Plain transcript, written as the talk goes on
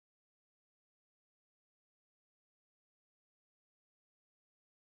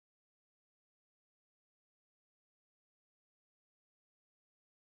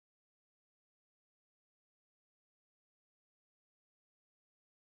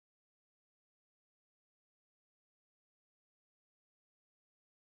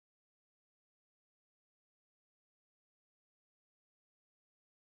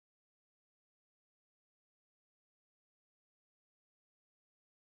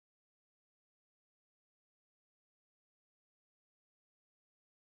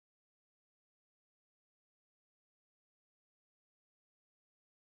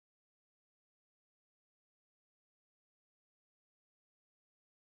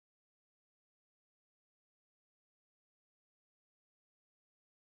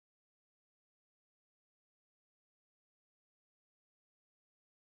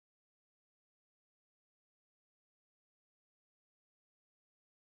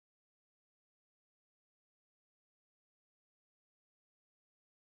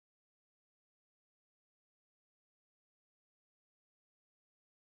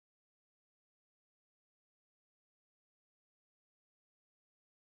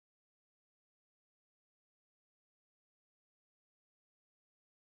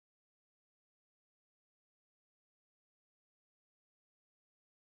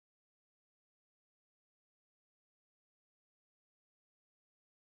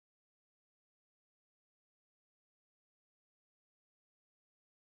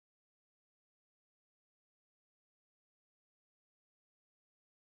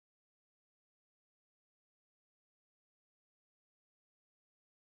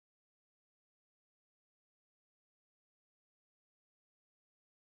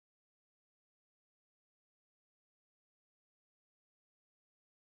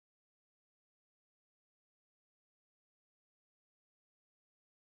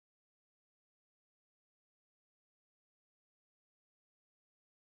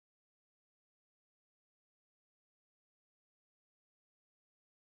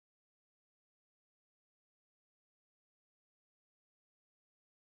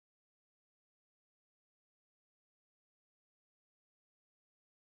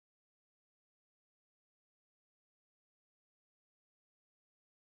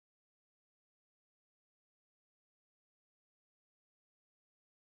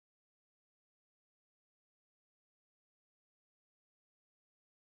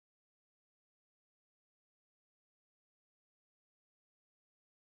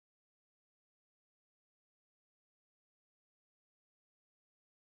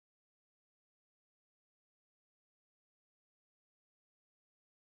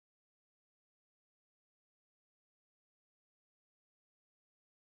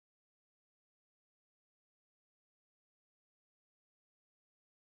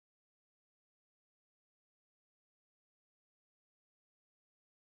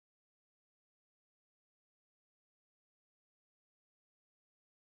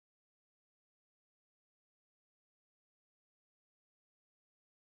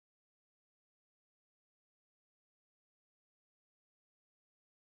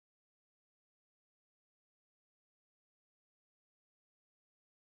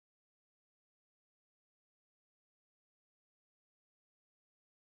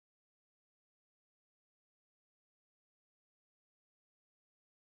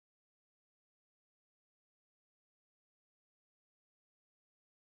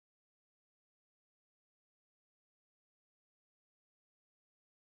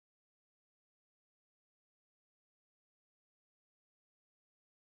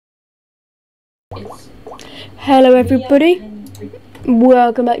Hello everybody,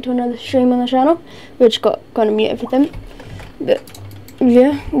 welcome back to another stream on the channel. We just got kind of mute everything, but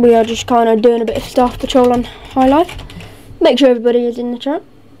yeah, we are just kind of doing a bit of staff patrol on HighLife. Make sure everybody is in the chat,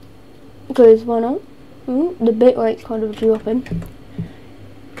 because why not? The bit rate's kind of dropping.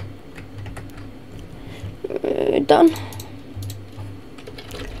 Done.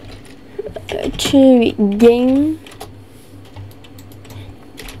 To game.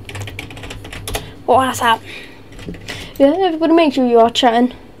 What's up? Yeah, everybody make sure you are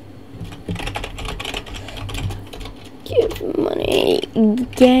chatting. Give money.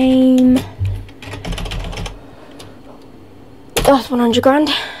 Game. That's 100 grand.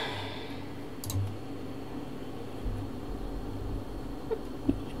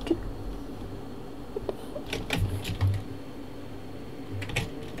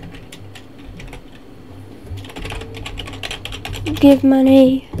 Give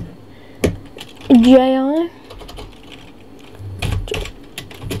money. JI.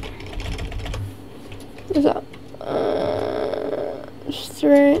 What's that?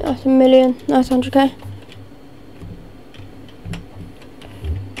 3, that's 1 million, that's 100k.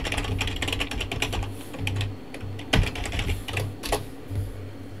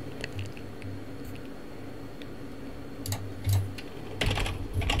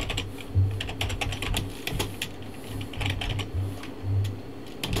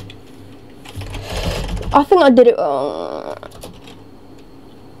 I think I did it wrong.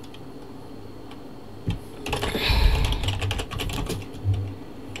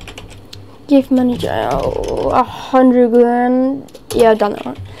 Give money jail 100 grand. Yeah, I've done that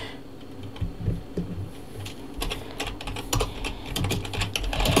right.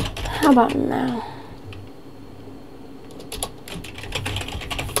 How about now?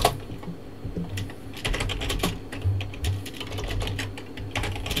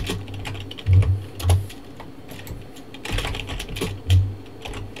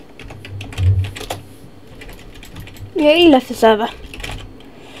 Yeah, he left the server.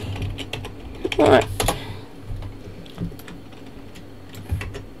 Alright.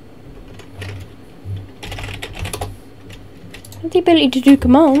 Have the ability to do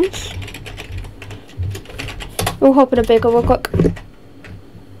commands. We'll hop in a vehicle real quick.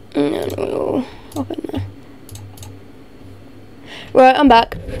 And then we'll hop in there. Right, I'm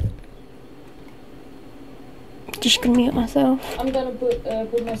back. Just gonna mute myself. I'm gonna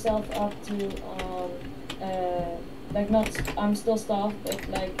put myself up to like not I'm still staff, but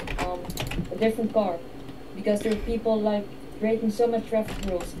like a different car, because there are people like breaking so much traffic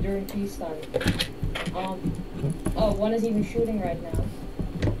rules during peacetime. Oh, one is even shooting right now.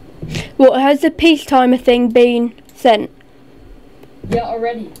 What, has the peacetimer thing been sent? Yeah,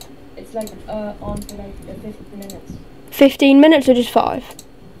 already. It's like on for like 15 minutes. 15 minutes or just 5?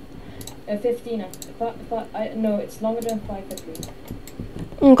 15. No, it's longer than 5 at least.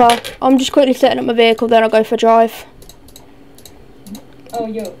 Okay, I'm just quickly setting up my vehicle, then I'll go for a drive. Oh,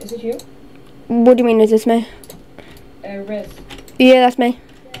 yo, is it you? What do you mean, is this me? Riz. Yeah, that's me.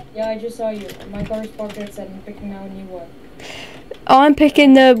 Yeah, I just saw you. My car is parked outside and I'm picking now a new one. I'm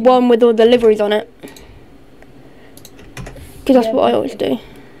picking the one with all the liveries on it. Because that's what I always do.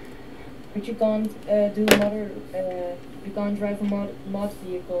 But you can't you can't drive a mod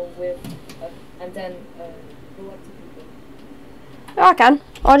vehicle with, and then go up to people. I can.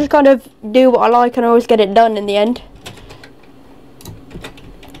 I just kind of do what I like and I always get it done in the end.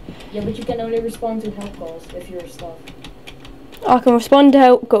 Yeah, but you can only respond to help calls if you're staff. I can respond to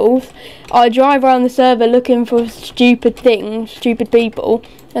help calls. I drive around the server looking for stupid things, stupid people,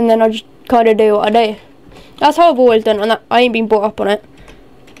 and then I just kind of do what I do. That's how I've always done it, and I ain't been brought up on it.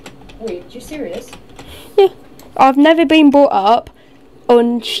 Wait, you serious? Yeah. I've never been brought up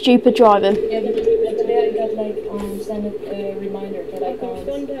on stupid driving. Yeah, but today I got like send a reminder that I can't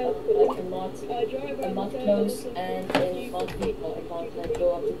like a mod close and in mod vehicle I can't like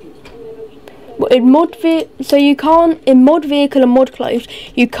go up to people. Well, so you can't, in mod vehicle and mod close,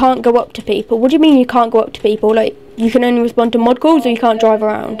 you can't go up to people. What do you mean you can't go up to people? Like, you can only respond to mod calls or you can't drive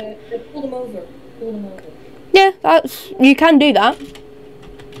around? Pull them over. Pull them over. Yeah, you can do that.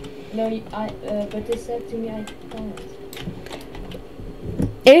 No, but they said to me I can't.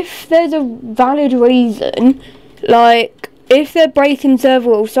 If there's a valid reason, like, if they're breaking server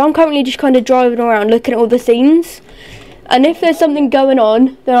rules, so I'm currently just kind of driving around looking at all the scenes, and if there's something going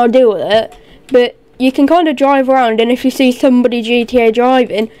on, then I'll deal with it. But you can kind of drive around, and if you see somebody GTA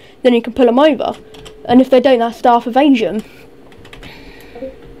driving, then you can pull them over. And if they don't, that's staff evasion.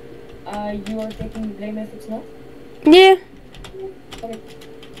 You are taking the blame if it's not? Yeah. Okay.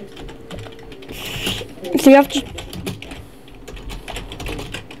 So you have to...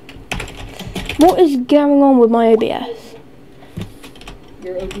 What is going on with my OBS?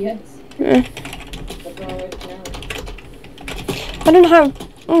 Your OBS? Yeah. What's wrong with it now? I don't have...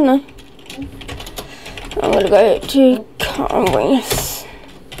 I don't know. I'm gonna go to cameras.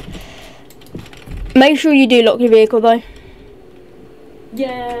 Make sure you do lock your vehicle though.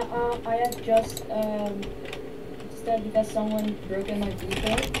 Yeah, I have just that because someone broke in my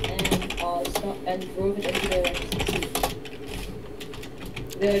vehicle and stopped and drove it into the electricity.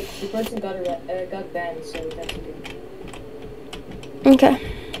 The person got banned, so that's okay. Okay.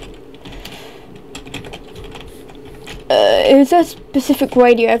 Is there a specific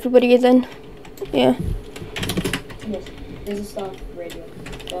radio everybody is in? Yeah. Yes, there's a stop radio.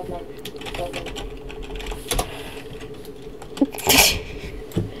 Stop now. Stop now.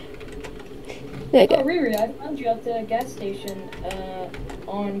 There you go. Oh, Riri, I found you at the gas station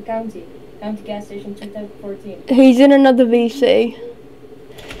on County gas station 2014. He's in another VC.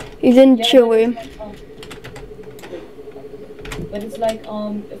 He's in chill room. But it's like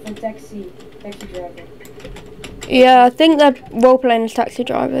for taxi driver. Yeah, I think they're role-playing as taxi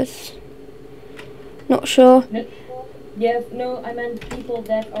drivers. Not sure. No, yeah, no, I meant people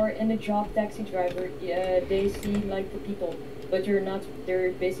that are in the job taxi driver. Yeah, they see like the people, but you're not.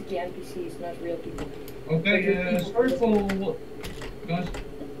 They're basically NPCs, not real people. Okay, sorry for what, guys.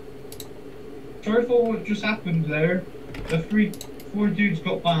 Sorry for what just happened there. The four dudes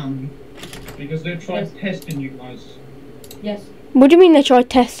got banned because they tried testing you guys. Yes. What do you mean they tried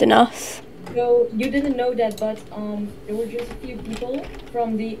testing us? So you didn't know that, but there were just a few people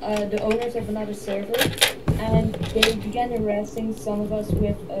from the owners of another server, and they began harassing some of us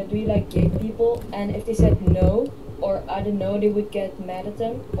with, do you like gay people? And if they said no, or I don't know, they would get mad at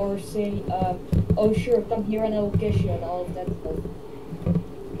them, or say, oh sure, come here and I will kiss you, and all of that stuff.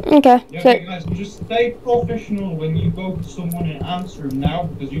 Okay. Yeah, So, okay, guys, just stay professional when you go to someone and answer them now,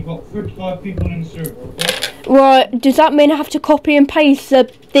 because you've got 35 people in the server, okay? right, does that mean I have to copy and paste the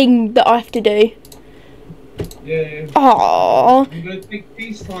thing that I have to do? Yeah. Aww. You're going to take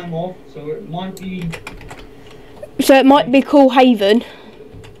FaceTime off, so it might be... So it might be Cool Haven.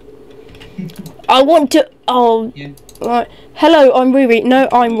 I want to... Oh. Yeah. Right. Hello, I'm Riri. No,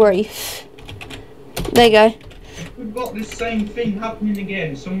 I'm Reese. There you go. We've got this same thing happening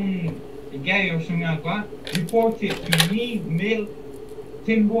again. Someone gay or something like that. Report it to me, Mail,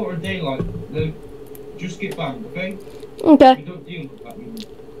 Timbo or Daylight. They'll just get banned, okay? Okay. We don't deal with that anymore.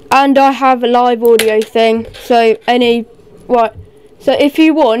 And I have a live audio thing. So right. So if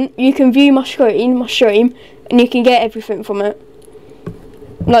you want, you can view my stream, and you can get everything from it.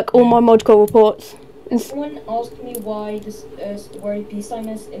 Like all my mod call reports. Someone asked me why this why peace time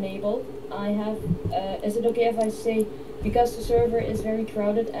is enabled. I have. Is it okay if I say because the server is very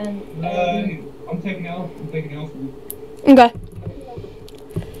crowded and? I'm taking it off. Okay.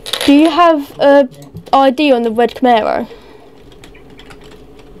 Do you have a ID on the red Camaro?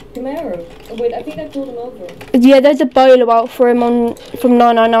 Camaro. Oh, wait, I think I pulled him over. Yeah, there's a bowler out for him from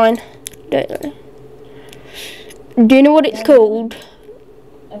 999. Don't know. Do you know what it's called?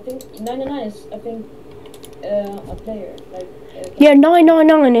 I think 999 is a player like. Yeah,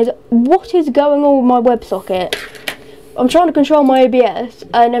 999 is... What is going on with my WebSocket? I'm trying to control my OBS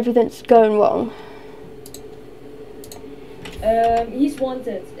and everything's going wrong. He's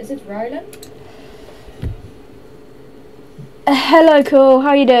wanted. Is it Rylan? Hello, Cool.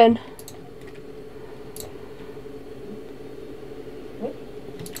 How you doing? What?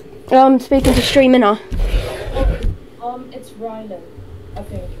 I'm speaking to Streamer. It's Rylan, I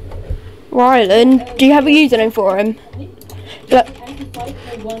think. Rylan, do you have a username for him? Like, an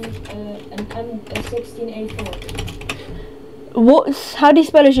M16A4. how do you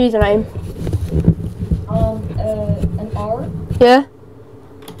spell his username? An R. Yeah.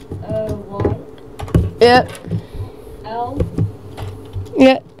 Y. Yeah. L.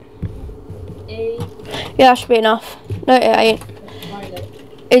 Yeah. A. Yeah, that should be enough. No, it ain't. Rylan.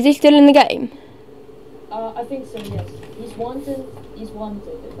 Is he still in the game? I think so. Yes. He's wanted.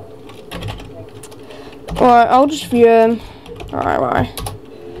 Alright, I'll just view him. Alright.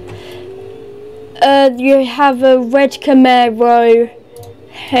 You have a red Camaro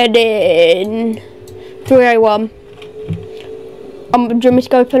heading 301. Do you want me to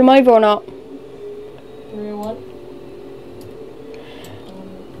go pull him over or not? 301?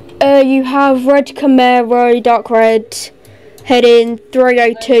 You have red Camaro, dark red, heading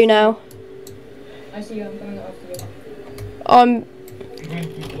 302 now. I see you, I'm coming after you.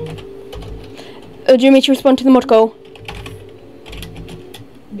 Do you want me to respond to the mod call?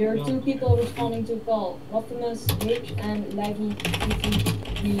 There are two people responding to the call. Optimus H and Laggy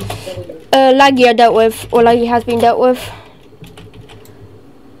TTW. Laggy I dealt with, or Laggy has been dealt with.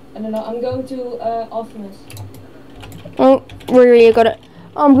 don't know. I'm going to Optimus. Oh, really, you got it.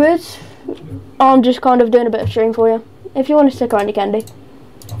 I'm good. I'm just kind of doing a bit of stream for you. If you want to stick around, you can do.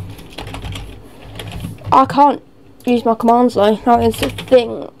 I can't use my commands though. That is the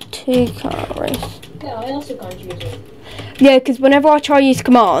thing. 2 calories. Yeah, I also can't use it. Yeah, because whenever I try to use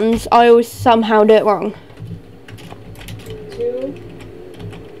commands, I always somehow do it wrong. 2.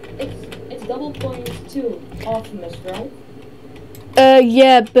 It's double point 2 Optimus, right?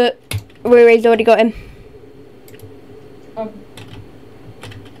 Yeah, but Riri's already got him. Okay.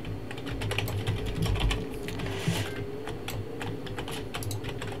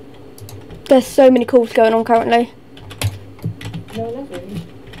 There's so many calls going on currently. No, not really.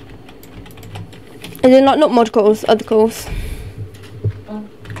 As in, like, not mod calls, other calls.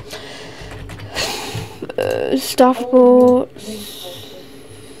 Staff reports.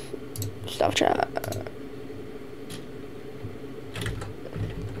 Staff chat.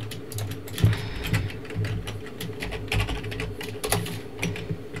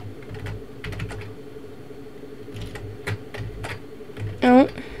 Oh.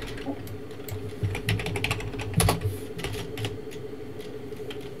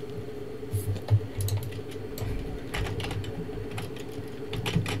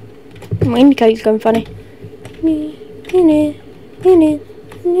 My indicator's going funny.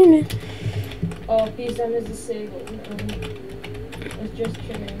 Oh, PSM is disabled. It's just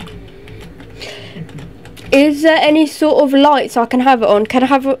chilling. Is there any sort of lights I can have it on? Can I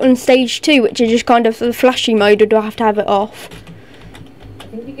have it on stage 2, which is just kind of the flashy mode, or do I have to have it off? I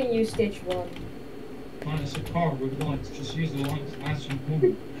think you can use stage 1. Minus a car with lights. Just use the lights as you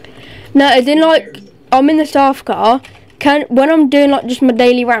move. No, as in, like, I'm in the staff car. When I'm doing, like, just my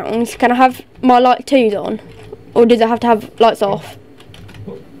daily rounds, can I have my light 2s on? Or does it have to have lights off?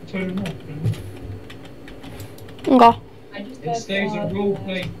 Turn them off. Okay. I just It stays a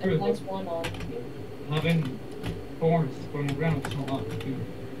role-playing and group. lights 1 on. Having cars going around is not that good.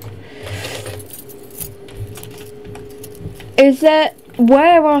 Is there...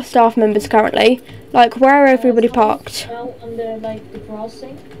 Where are staff members currently? Like, where are everybody parked? Now on the, like, the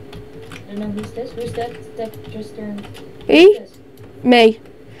crossing. I don't know who's this. Who's that just turned? Me? Who's this? Me.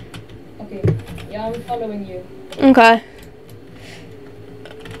 Okay. Yeah, I'm following you. Okay.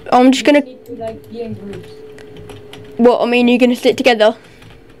 I'm just You gonna... need to, like, be in groups. What, I mean, you're gonna sit together?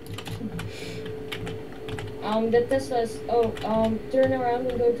 The Tesla's. Turn around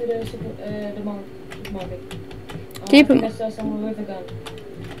and go to the market. Keep I 'em. think I saw someone with a gun.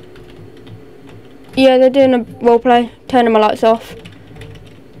 Yeah, they're doing a roleplay. Turning my lights off.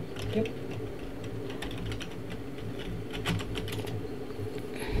 Yep.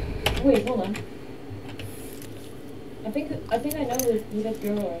 Wait, hold on. I think I know who that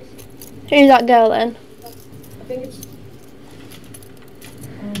girl is. Who's that girl then? I think it's.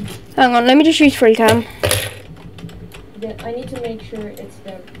 Hang on, let me just use free cam. Yeah, I need to make sure it's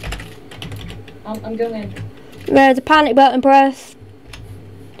them. I'm going in. There's a panic button pressed.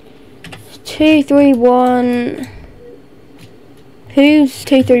 231. Who's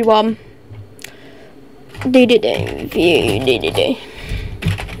 231? Do.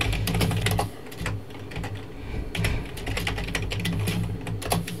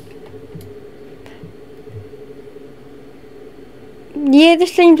 Yeah,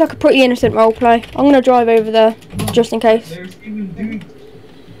 this seems like a pretty innocent roleplay. I'm gonna drive over there just in case. There's even dudes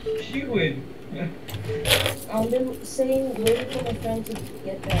queuing. They're saying waiting for my friend to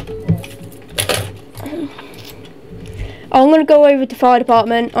get back. I'm gonna go over to fire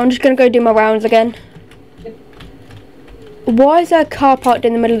department. I'm just gonna go do my rounds again. Yep. Why is there a car parked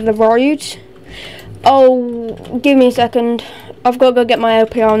in the middle of the road? Oh, give me a second. I've got to go get my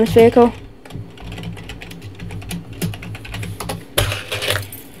LPR on this vehicle.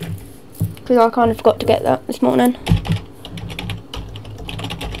 Because I kind of forgot to get that this morning.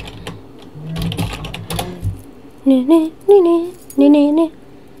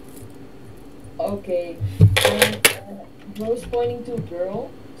 Okay. Rose pointing to a girl.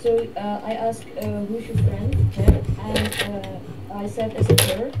 So I asked who's your friend, her, and I said, is it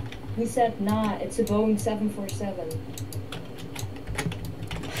her? He said, nah, it's a Boeing 747.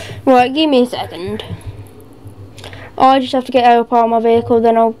 Right, give me a second. I just have to get out of my vehicle,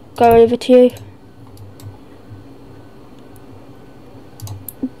 then I'll go over to you.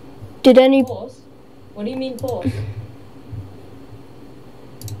 Did any... Pause? What do you mean pause?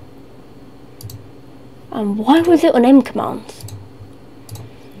 And why was it on M commands?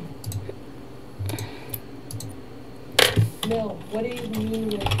 No, what do you mean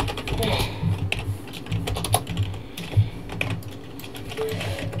with pause?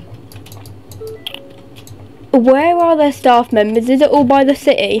 Where are their staff members? Is it all by the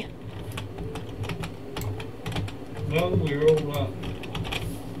city?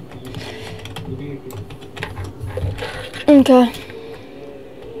 Okay.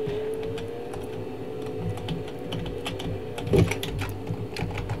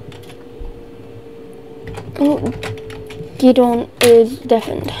 Oh, Gidon is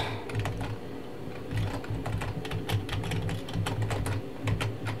deafened.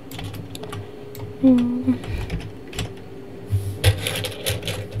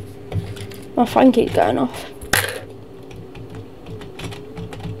 My phone keeps going off.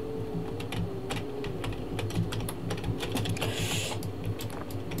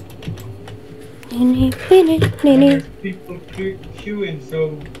 There's people queuing,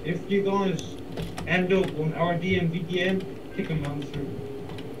 so if you guys end up on RD and VDM, kick them out through.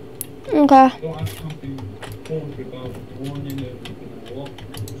 Okay. Don't have something forward about warning them and walk.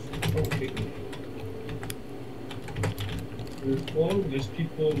 Don't kick them. There's full, there's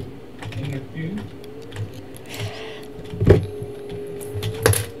people in the queue.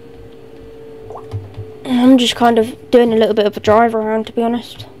 I'm just kind of doing a little bit of a drive around, to be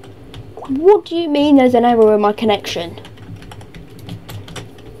honest. What do you mean there's an error in my connection?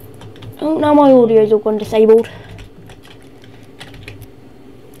 Oh, now my audio's all gone disabled.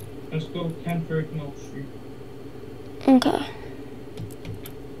 Let's go 10:30 North Street. Okay.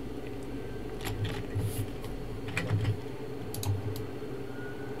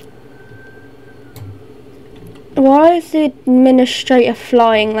 Why is the administrator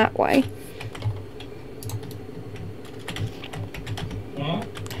flying that way? What?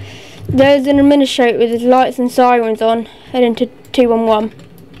 There's an administrator with his lights and sirens on, heading to 211.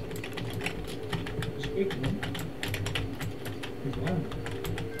 It's good, man. It's on.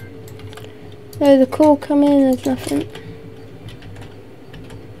 There's a call coming, there's nothing.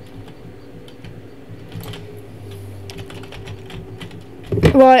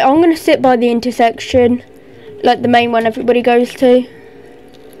 Right, I'm going to sit by the intersection, like the main one everybody goes to.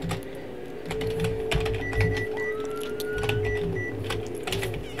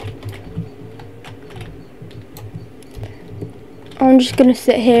 I'm just going to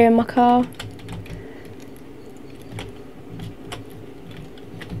sit here in my car.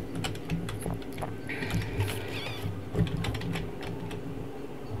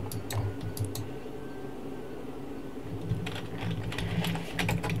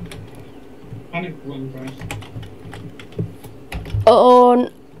 Panic one, guys.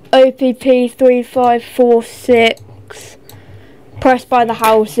 On OPP 3546, press by the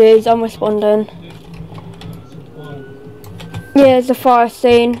houses, I'm responding. Yeah, there's a fire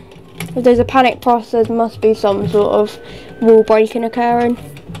scene. If there's a panic process, there must be some sort of wall breaking occurring.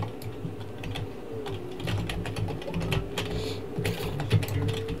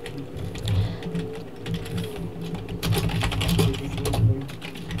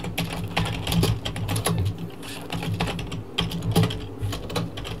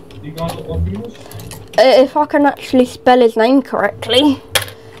 You got the obvious? If I can actually spell his name correctly.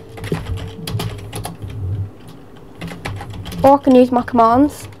 Or I can use my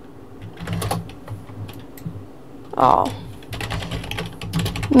commands. Oh.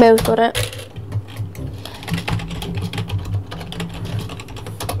 Mill's got it.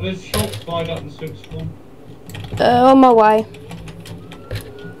 There's shots fired up in 6-1. On my way.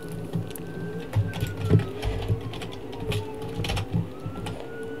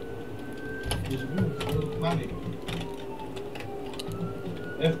 There's real panic.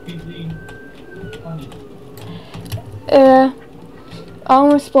 FPD panic.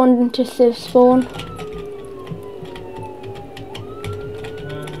 I'm responding to Civ spawn.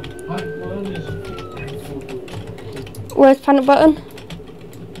 Where's panic button?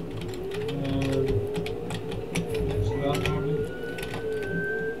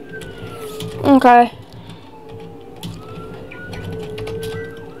 Okay.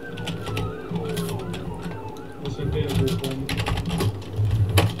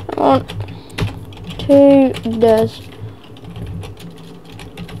 One, two, there's.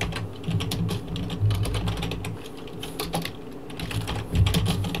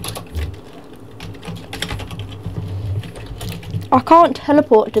 I can't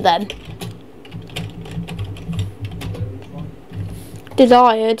teleport to them.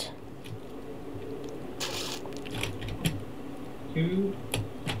 Desired. Two.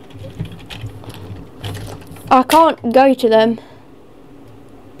 I can't go to them.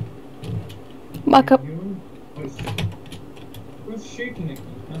 My cup. Who's shooting it,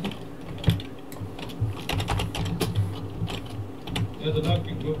 man? Yeah, the dog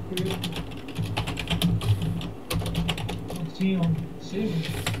can go through.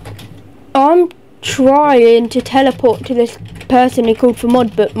 I'm trying to teleport to this person who called for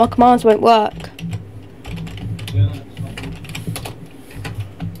mod, but my commands won't work. Yeah, that's fine.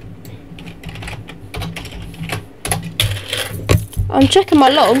 I'm checking my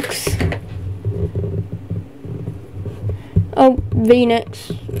logs. Oh,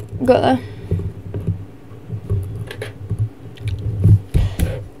 V-Nex. Got there.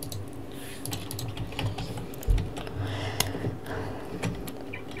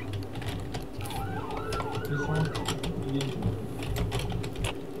 This one?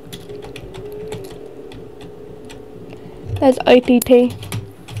 There's OPP.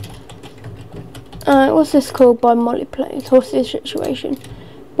 What's this called by Roleplaying? Hostage situation.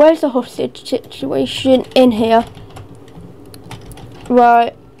 Where's the hostage situation in here?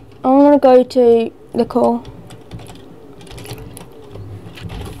 Right. I'm gonna go to the call.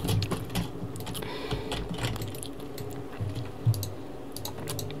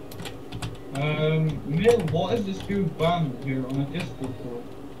 Mill, what is this dude banned here on a Discord call?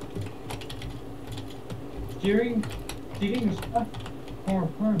 Steering is back for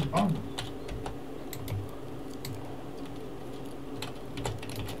banned.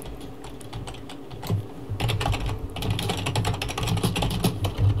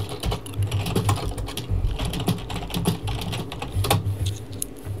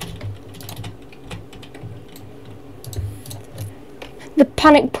 The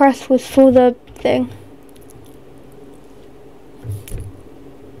panic press was for the thing.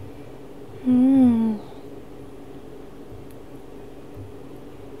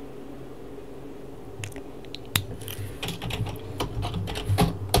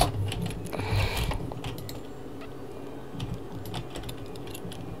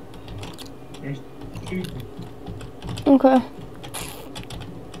 There's two. Okay.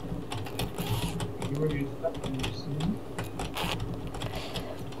 You already slept in your scene.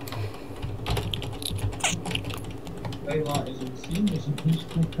 Daylight is in scene, isn't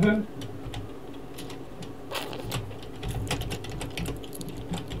it?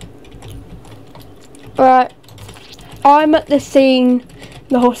 Right. I'm at the scene,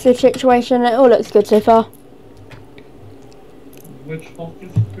 the hostage situation, and it all looks good so far. Which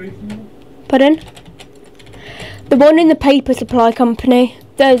hostage situation? Pardon? The one in the paper supply company.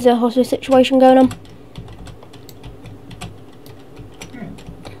 There's a hostage situation going on.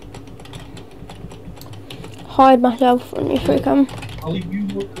 Hide myself from you, free cam. I'll leave you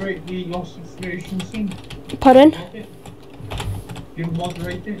moderate the hostage situation scene. Pardon? You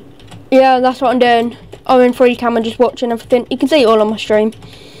moderate it? Yeah, that's what I'm doing. I'm in free cam and just watching everything. You can see it all on my stream.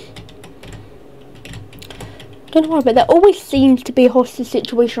 Don't know why, but there always seems to be a hostage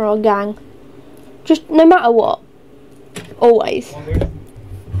situation or a gang. Just no matter what. Always. Oh, there's-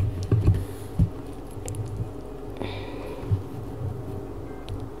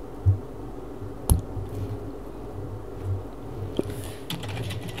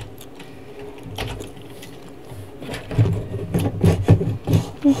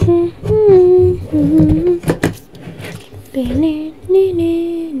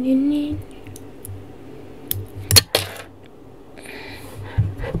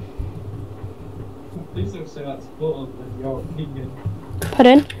 Please don't say that's photo of your opinion.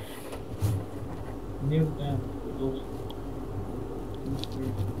 Pardon? Kneel down for those.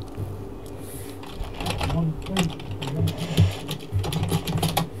 One point.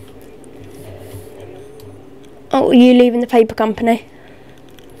 Oh, are you leaving the paper company?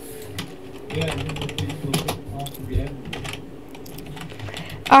 Yeah, people after the end.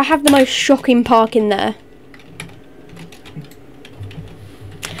 I have the most shocking park in there.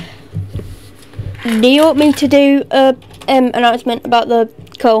 Do you want me to do a announcement about the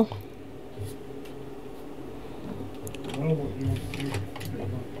call? I don't know what you want to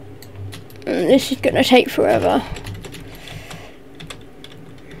do. This is gonna take forever.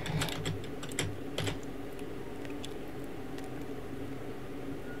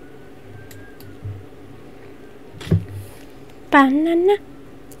 Banana.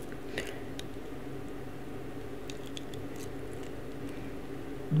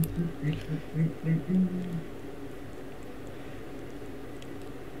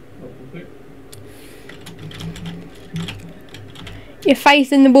 You're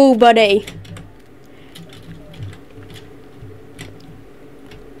facing the wall, buddy.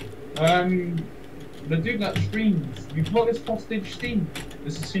 The dude that streams, you've got this hostage scene.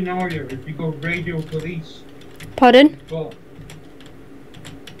 This is a scenario if you go radio police. Pardon? Well,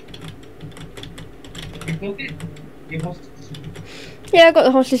 you got it? Your hostage scene. Yeah, I got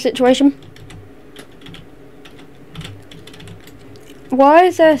the hostage situation. Why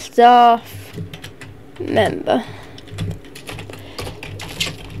is there a staff member?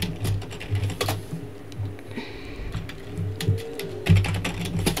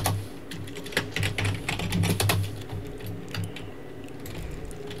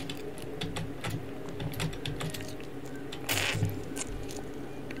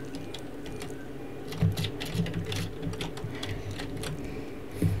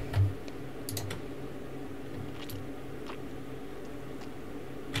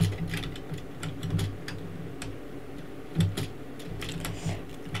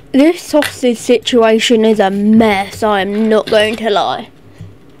 This hostage situation is a mess, I am not going to lie.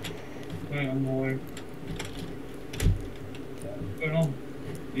 Wait, I'm away. What's going on?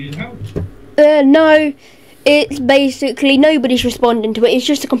 Need help? No, it's basically nobody's responding to it. It's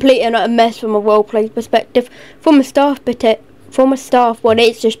just a complete and utter mess from a roleplay perspective. From a staff one,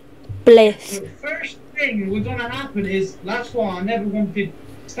 it's just bliss. The first thing was gonna happen is, that's why I never wanted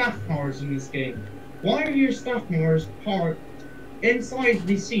staff cars in this game. Why are your staff cars parked inside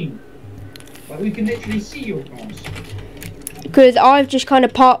the scene? Like, we can literally see your cars. Because I've just kind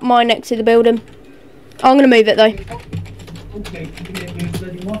of parked mine next to the building. I'm going to move it though. Okay, there's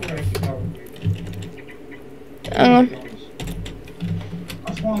bloody moderator car. Hang on.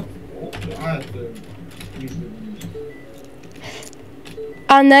 That's why I had to use the ones.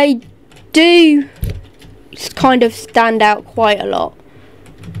 And they do kind of stand out quite a lot.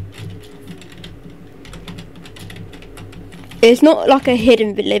 It's not like a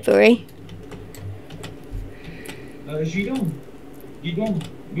hidden delivery. You don't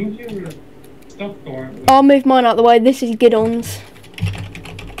move your stuff car. I'll move mine out the way. This is Gidon's.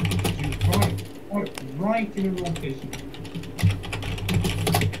 Right in the location.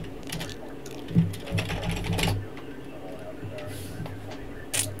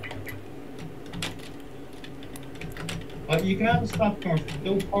 You can have a staff car,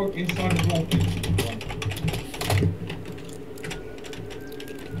 don't park inside the location.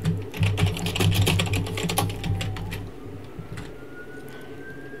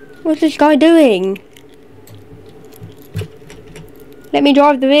 What's this guy doing? Let me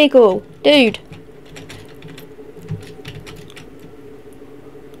drive the vehicle, dude.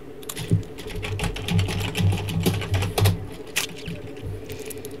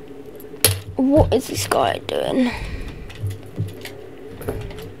 What is this guy doing?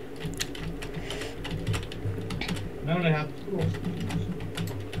 Now they have tools.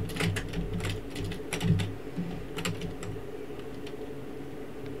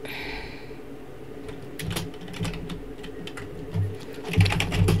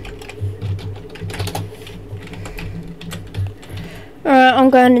 Alright, I'm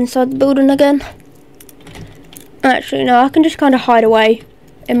going inside the building again. Actually, no, I can just kind of hide away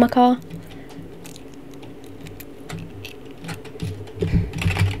in my car.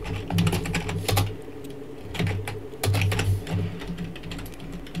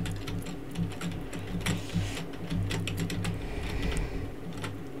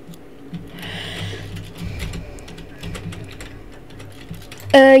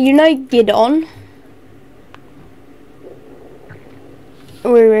 You know Gidon?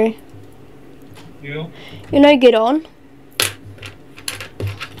 Wait. Yeah. You know Gidon?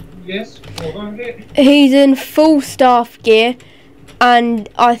 Yes, what about it? He's in full staff gear, and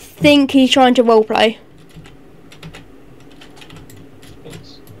I think he's trying to roleplay.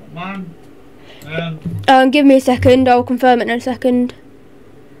 Man. Give me a second, I'll confirm it in a second.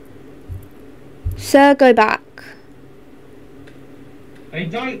 Sir, go back.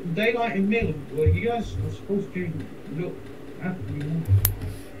 Daylight and middle. Well, you guys are supposed to look after you.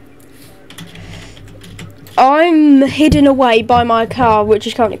 I'm hidden away by my car, which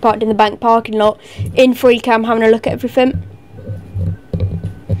is currently parked in the bank parking lot, in free cam, having a look at everything.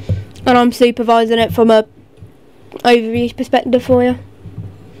 And I'm supervising it from a overview perspective for you.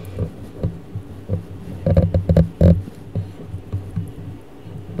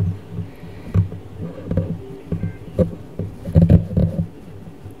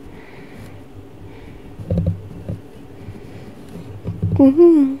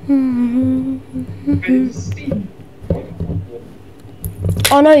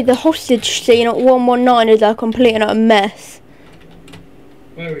 I know, the hostage scene at 119 is a complete and utter mess.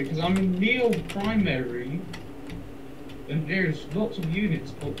 Wait, because I'm in Neo Primary, and there's lots of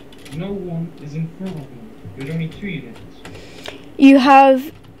units, but no one is in front of me. There's only 2 units. You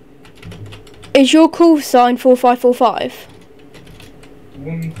have... Is your call sign 4545?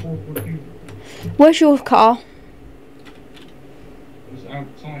 1442 Where's your car? is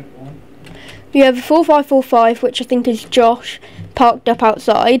outside one. You have a 4545, which I think is Josh, parked up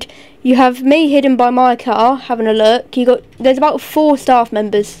outside. You have me hidden by my car, having a look. There's about 4 staff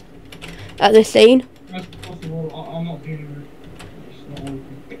members at this scene. That's possible. I'm not doing it. It's not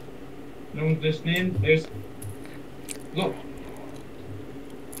working. No one's listening. There's... Look.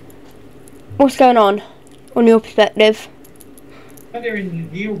 What's going on your perspective? They're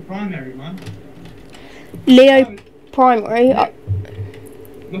in Neo Primary, man. Leo Primary?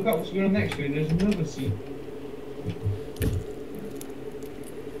 Look at what's going on next to it. There's another seat.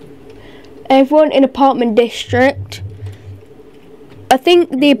 Everyone in apartment district. I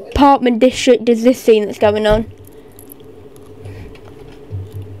think the apartment district is this scene that's going on.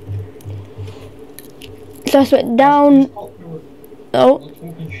 Suspect down. Oh.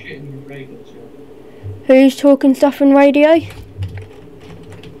 Talking shit in the radio. Who's talking stuff in radio?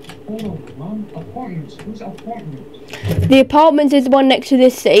 Hold on, man. Apartments. Who's apartment? The apartments is the one next to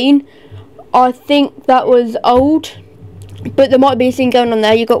this scene. I think that was old, but there might be a scene going on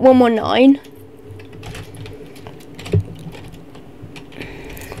there. You got 119.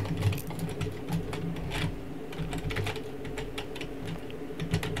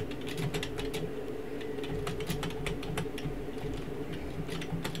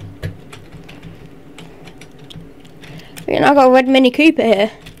 And I got a red Mini Cooper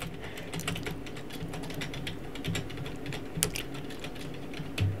here.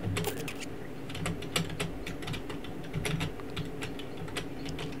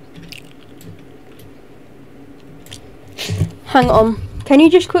 Hang on, can you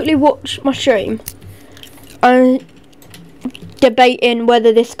just quickly watch my stream? I'm debating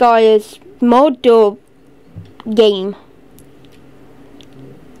whether this guy is mod or game.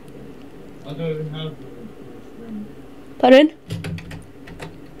 I don't have. Pardon?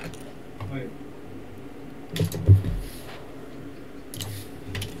 Wait.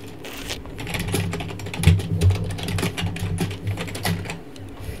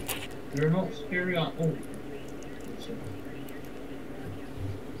 You're not scary at all.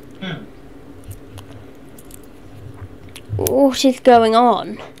 What is going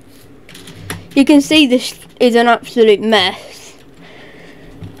on? You can see this is an absolute mess.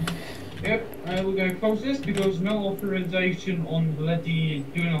 Yep, we're going to close this because no authorization on bloody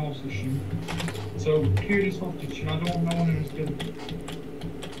doing a hostage. So clear this hostage and I don't know when it's going to.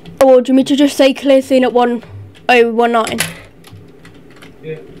 Oh, do you mean to just say clear scene at 1019?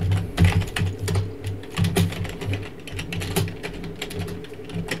 Yeah.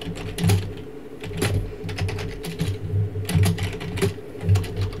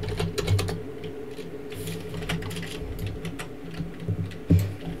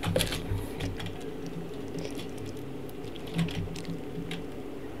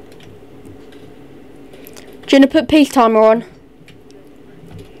 Do you want to put peace timer on?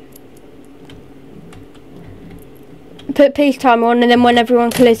 Put peace timer on, and then when everyone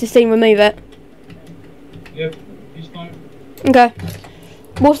clears the scene, remove it. Yep, peace timer. Okay.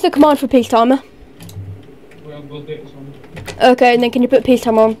 What's the command for peace timer? Well, we'll get this on. Okay, and then can you put peace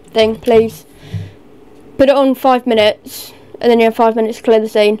timer on thing, please? Put it on 5 minutes, and then you have 5 minutes to clear the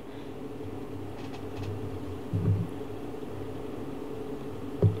scene.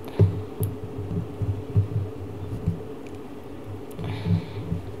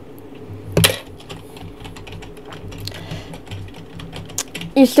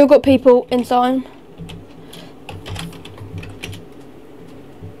 You still got people inside.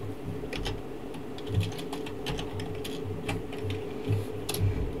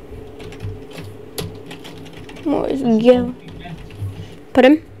 What is yeah? Put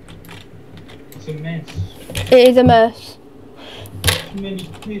him. It's a mess. It is a mess. Too many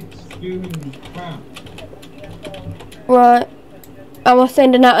kids doing crap. Right. Am I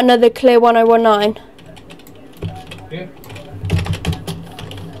sending out another clear 1019? Yeah.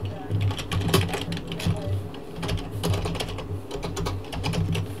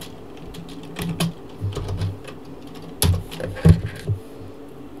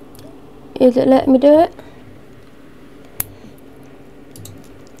 Is it letting me do it?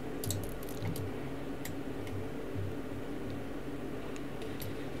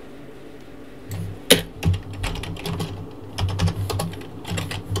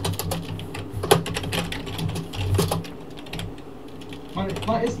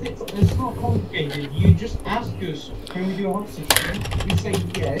 But it's not complicated. You just ask us, can we do a hot system? We say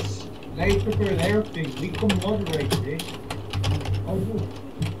yes. They prepare their thing. We can moderate it. Oh, look.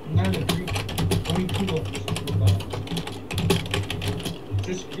 Now the 22 officers for that.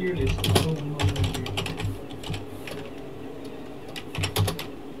 Just clear this. I don't know what to do.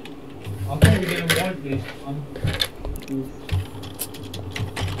 I thought we were going to wipe this.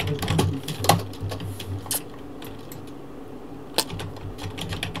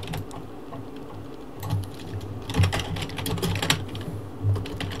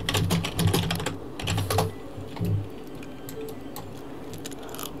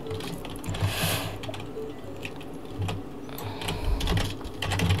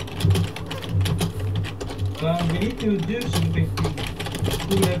 We need to do something to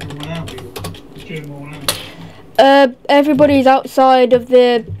pull everyone out here. Push everyone out. Everybody's outside of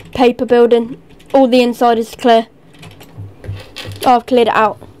the paper building. All the inside is clear. Oh, I've cleared it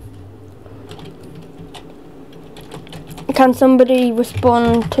out. Can somebody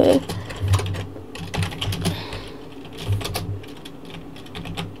respond to...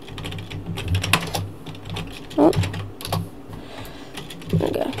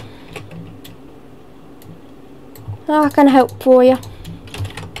 I can help for you.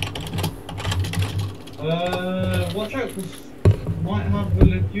 Watch out, because you might have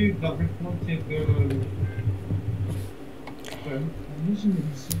a dude that reported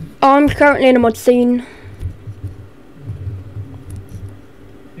I'm currently in a mod scene.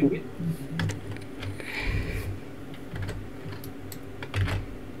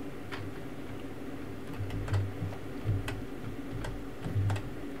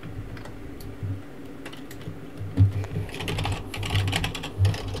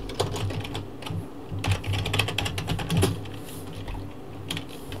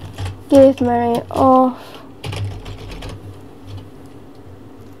 Give me off.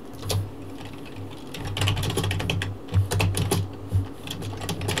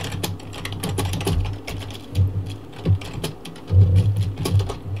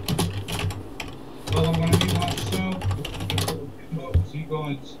 Well, I'm gonna be myself. You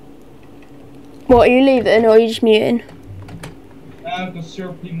guys. What, are you leaving or are you just muting? The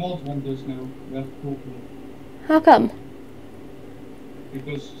CRP mod one does now. We have to talk to them. How come?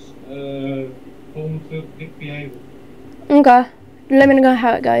 Because, phone to pick the able. Okay. Let me know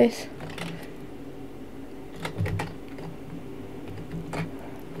how it goes.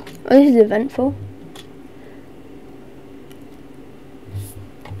 Oh, this is eventful.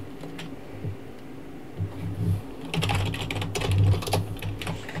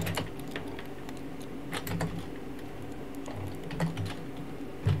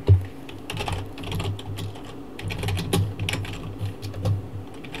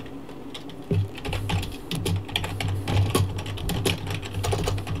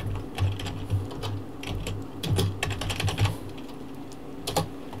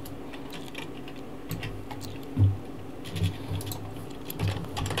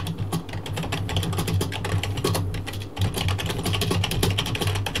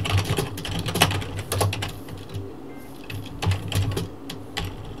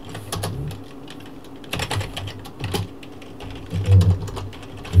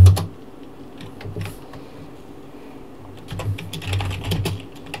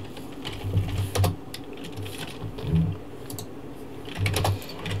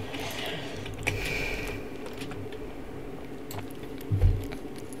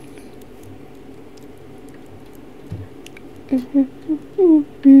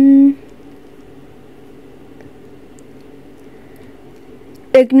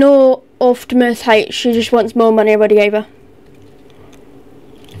 Ignore Optimus hate. She just wants more money. I already gave her.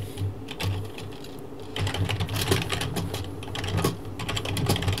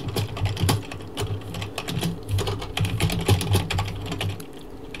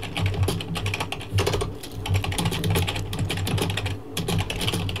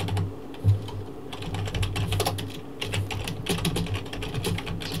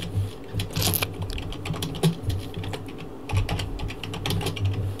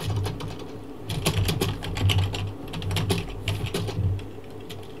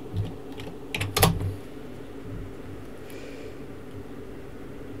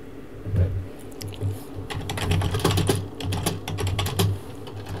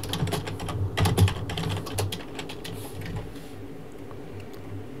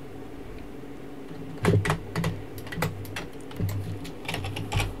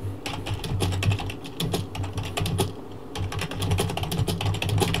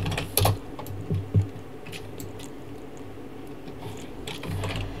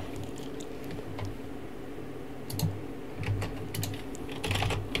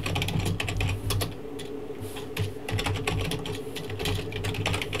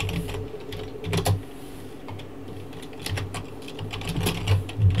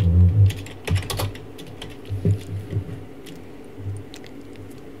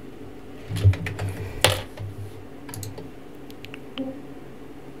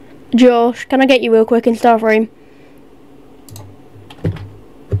 Josh, can I get you real quick in staff room?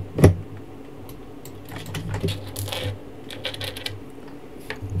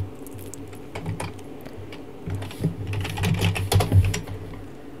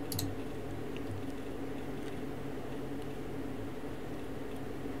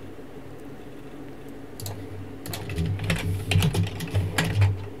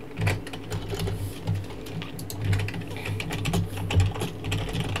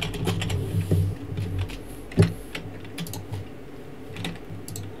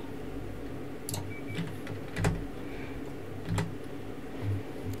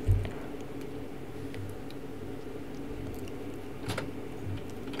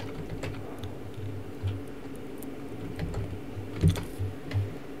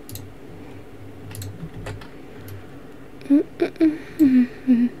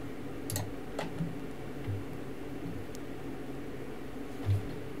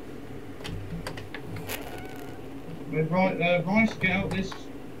 Rice, get out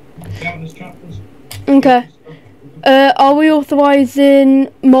this chapters. Okay. Are we authorising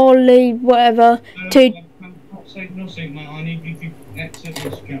Molly, whatever, to... I can't say nothing, mate. I need you to exit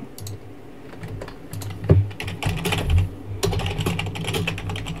this camp.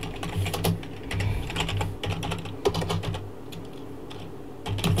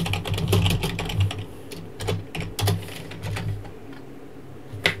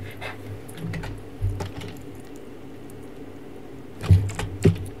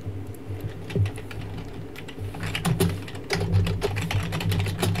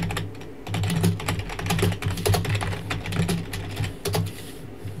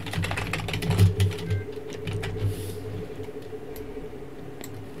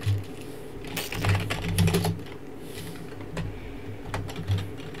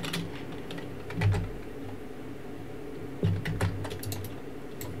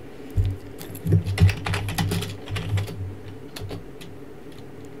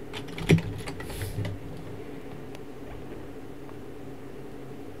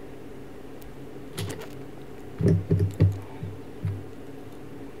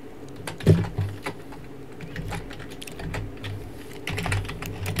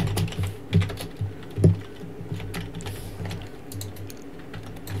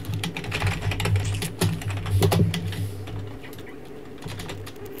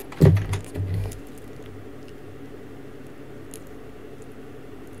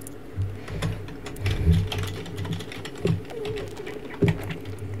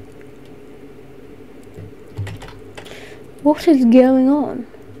 What is going on?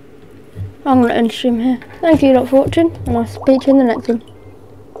 I'm going to end stream here. Thank you lot for watching, and I'll speak to you in the next one.